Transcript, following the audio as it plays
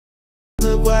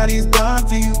Look what he's done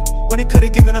for you, when he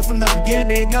could've given up from the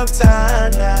beginning of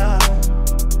time now.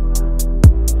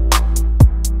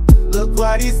 Look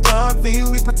what he's done for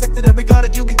you, he protected every God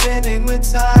that you beginning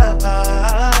with time.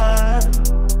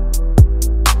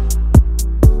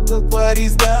 Look what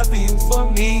he's done for you, for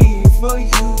me, for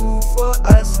you, for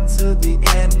us, until the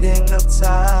ending of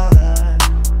time.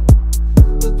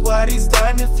 Look what he's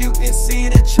done, if you can see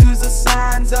the choose the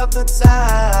signs of the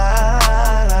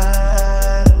times.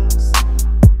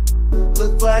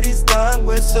 Look what he's done,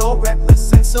 we're so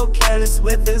reckless and so careless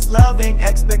with his loving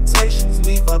expectations.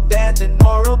 We've abandoned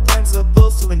moral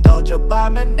principles to indulge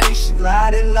abomination.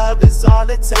 Light and love is all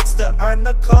it takes to earn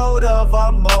the code of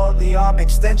our moral. The arm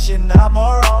extension, I'm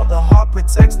moral. The heart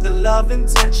protects the love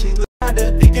intention.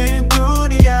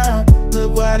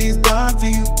 Look what he's done for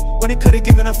you, when he could've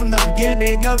given up from the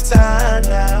beginning of time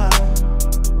now.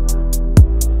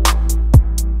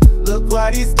 Look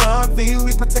what he's done for you,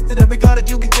 he protected every God that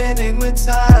you beginning with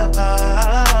time.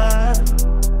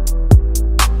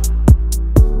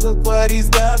 Look what he's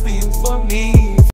done for you, for me.